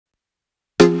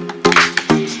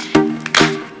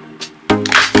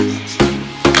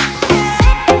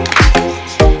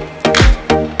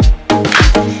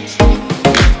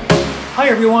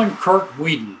everyone, Kurt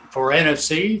Whedon for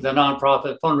NFC, the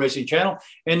Nonprofit Fundraising Channel,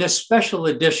 in this special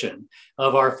edition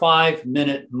of our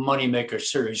 5-Minute Moneymaker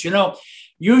series. You know,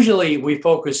 usually we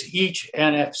focus each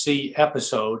NFC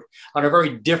episode on a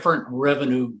very different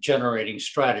revenue generating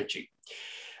strategy.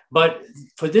 But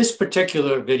for this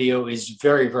particular video is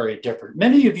very, very different.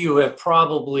 Many of you have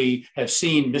probably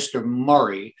seen Mr.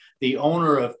 Murray, the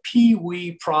owner of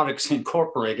Pee-wee Products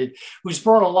Incorporated, who's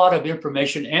brought a lot of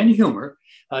information and humor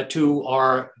to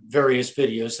our various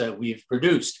videos that we've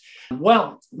produced.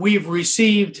 Well, we've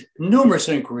received numerous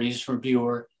inquiries from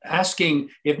viewers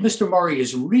asking if Mr. Murray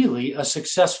is really a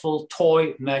successful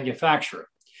toy manufacturer.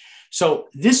 So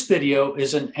this video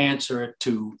is an answer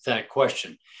to that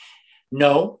question.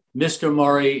 No, Mr.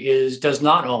 Murray does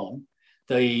not own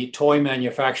the toy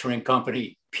manufacturing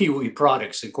company Pee-wee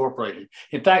Products Incorporated.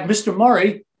 In fact, Mr.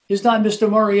 Murray is not Mr.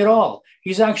 Murray at all.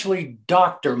 He's actually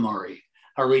Dr. Murray,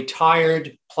 a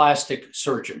retired plastic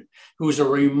surgeon who's a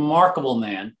remarkable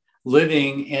man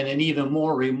living in an even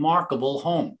more remarkable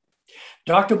home.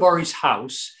 Dr. Murray's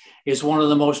house is one of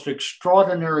the most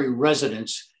extraordinary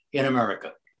residences in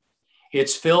America.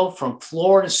 It's filled from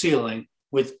floor to ceiling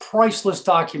with priceless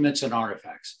documents and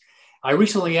artifacts. I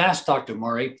recently asked Dr.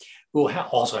 Murray, who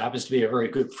also happens to be a very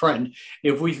good friend,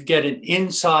 if we could get an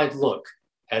inside look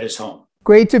at his home.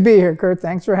 Great to be here, Kurt.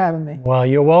 Thanks for having me. Well,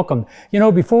 you're welcome. You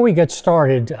know, before we get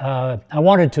started, I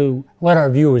wanted to let our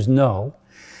viewers know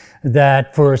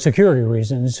that for security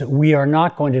reasons, we are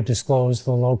not going to disclose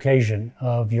the location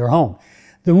of your home.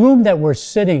 The room that we're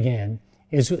sitting in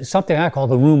is something I call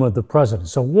the room of the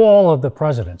presidents, a wall of the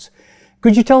presidents.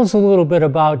 Could you tell us a little bit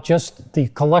about just the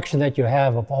collection that you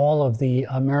have of all of the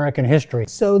American history?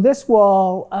 So this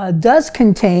wall does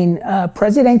contain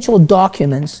presidential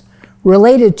documents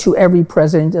related to every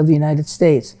president of the United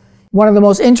States. One of the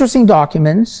most interesting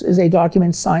documents is a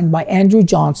document signed by Andrew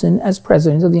Johnson as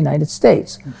President of the United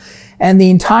States. And the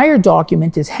entire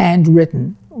document is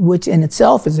handwritten, which in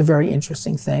itself is a very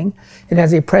interesting thing. It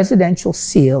has a presidential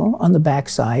seal on the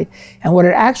backside. And what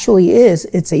it actually is,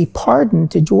 it's a pardon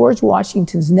to George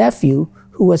Washington's nephew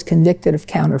who was convicted of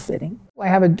counterfeiting. I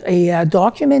have a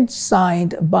document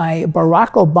signed by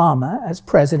Barack Obama as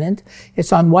president.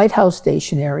 It's on White House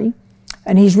stationery.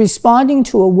 And he's responding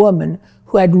to a woman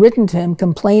who had written to him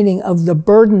complaining of the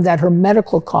burden that her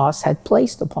medical costs had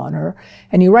placed upon her.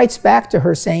 And he writes back to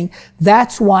her saying,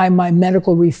 "That's why my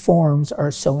medical reforms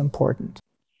are so important."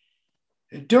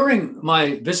 During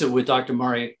my visit with Dr.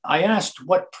 Murray, I asked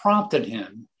what prompted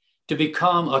him to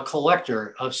become a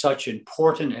collector of such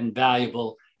important and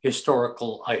valuable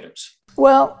historical items.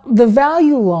 Well, the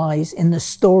value lies in the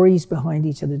stories behind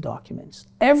each of the documents.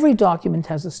 Every document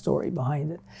has a story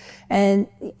behind it. And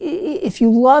if you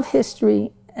love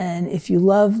history and if you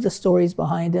love the stories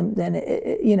behind them, then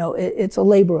it's a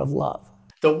labor of love.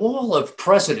 The wall of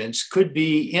presidents could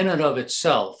be in and of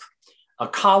itself a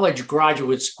college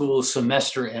graduate school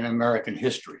semester in American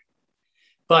history.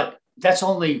 But that's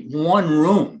only one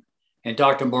room in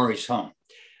Dr. Murray's home.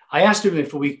 I asked him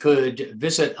if we could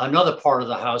visit another part of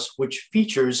the house, which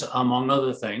features, among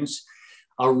other things,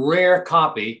 a rare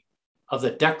copy of the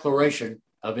Declaration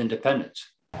of Independence.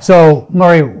 So,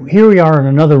 Murray, here we are in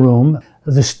another room.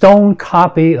 The stone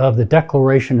copy of the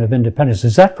Declaration of Independence.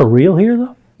 Is that for real here,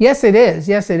 though? Yes, it is.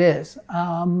 Yes, it is.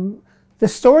 The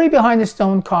story behind the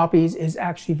stone copies is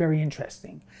actually very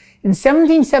interesting. In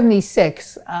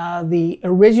 1776, the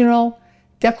original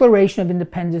Declaration of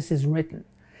Independence is written.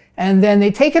 And then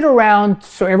they take it around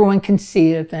so everyone can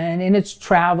see it. And in its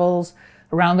travels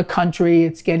around the country,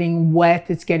 it's getting wet,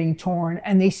 it's getting torn.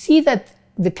 And they see that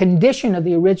the condition of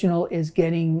the original is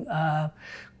getting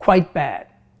quite bad.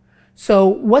 So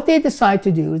what they decide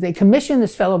to do is they commission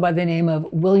this fellow by the name of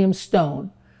William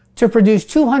Stone to produce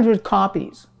 200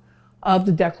 copies of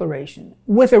the Declaration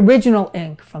with original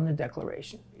ink from the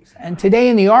Declaration. And today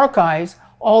in the archives,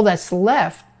 all that's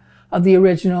left of the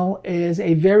original is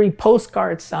a very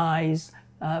postcard-sized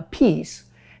piece.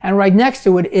 And right next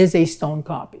to it is a stone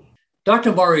copy.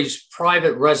 Dr. Murray's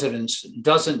private residence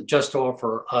doesn't just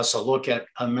offer us a look at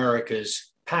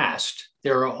America's past.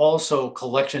 There are also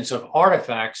collections of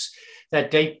artifacts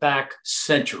that date back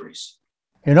centuries.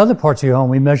 In other parts of your home,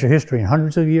 we measure history in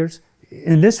hundreds of years.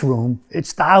 In this room,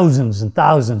 it's thousands and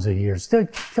thousands of years.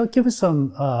 Give us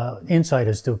some insight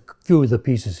as to a few of the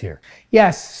pieces here.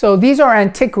 Yes, so these are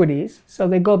antiquities. So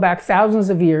they go back thousands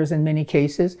of years in many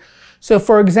cases. So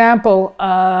for example,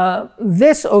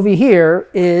 this over here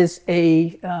is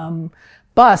a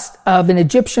bust of an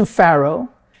Egyptian pharaoh.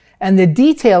 And the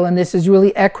detail in this is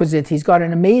really exquisite. He's got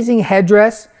an amazing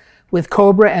headdress with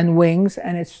cobra and wings,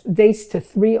 and it dates to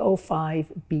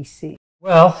 305 BC.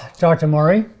 Well, Dr.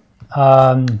 Murray,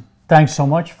 Thanks so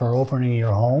much for opening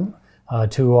your home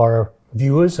to our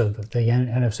viewers of the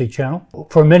NFC channel.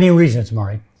 For many reasons,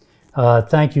 Murray.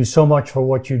 Thank you so much for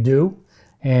what you do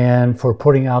and for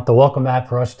putting out the welcome mat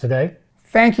for us today.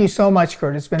 Thank you so much,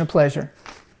 Kurt. It's been a pleasure.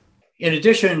 In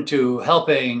addition to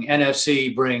helping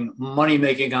NFC bring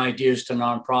money-making ideas to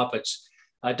nonprofits,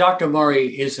 Dr.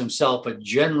 Murray is himself a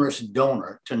generous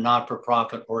donor to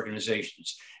not-for-profit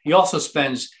organizations. He also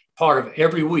spends part of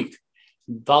every week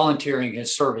volunteering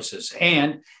his services,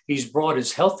 and he's brought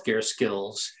his healthcare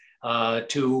skills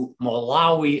to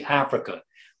Malawi, Africa,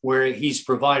 where he's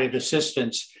provided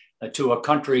assistance to a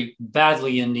country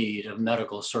badly in need of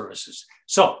medical services.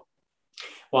 So,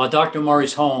 while Dr.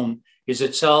 Murray's home is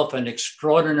itself an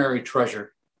extraordinary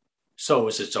treasure, so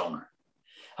is its owner.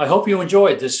 I hope you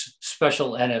enjoyed this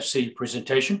special NFC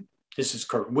presentation. This is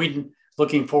Kurt Whedon,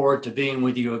 looking forward to being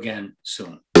with you again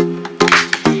soon.